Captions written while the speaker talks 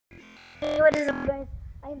Hey, what is up, guys?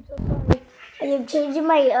 I am so sorry. I am changing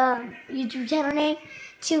my YouTube channel name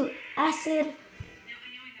to Acid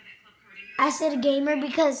Gamer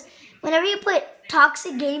because whenever you put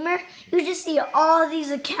Toxic Gamer, you just see all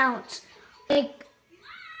these accounts. Like,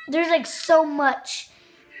 there's like so much,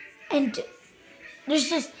 and there's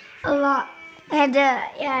just a lot. And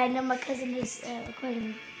yeah, I know my cousin is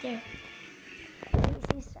recording there.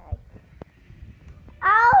 She's sorry.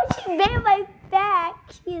 Ow! She bit my back.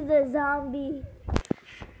 She's a zombie.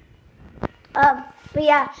 But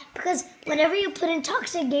yeah, because whenever you put in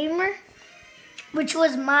Toxic Gamer, which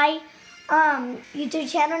was my YouTube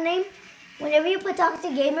channel name, whenever you put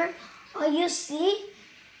Toxic Gamer, all you see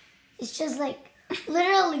is just like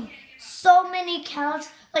literally so many accounts,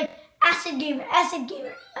 like Acid Gamer,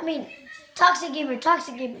 I mean, Toxic Gamer,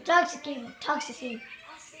 Toxic Gamer, Toxic Gamer, Toxic Gamer.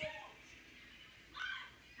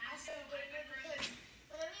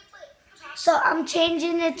 So I'm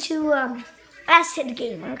changing it to Acid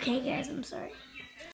Gamer. Okay, guys, I'm sorry.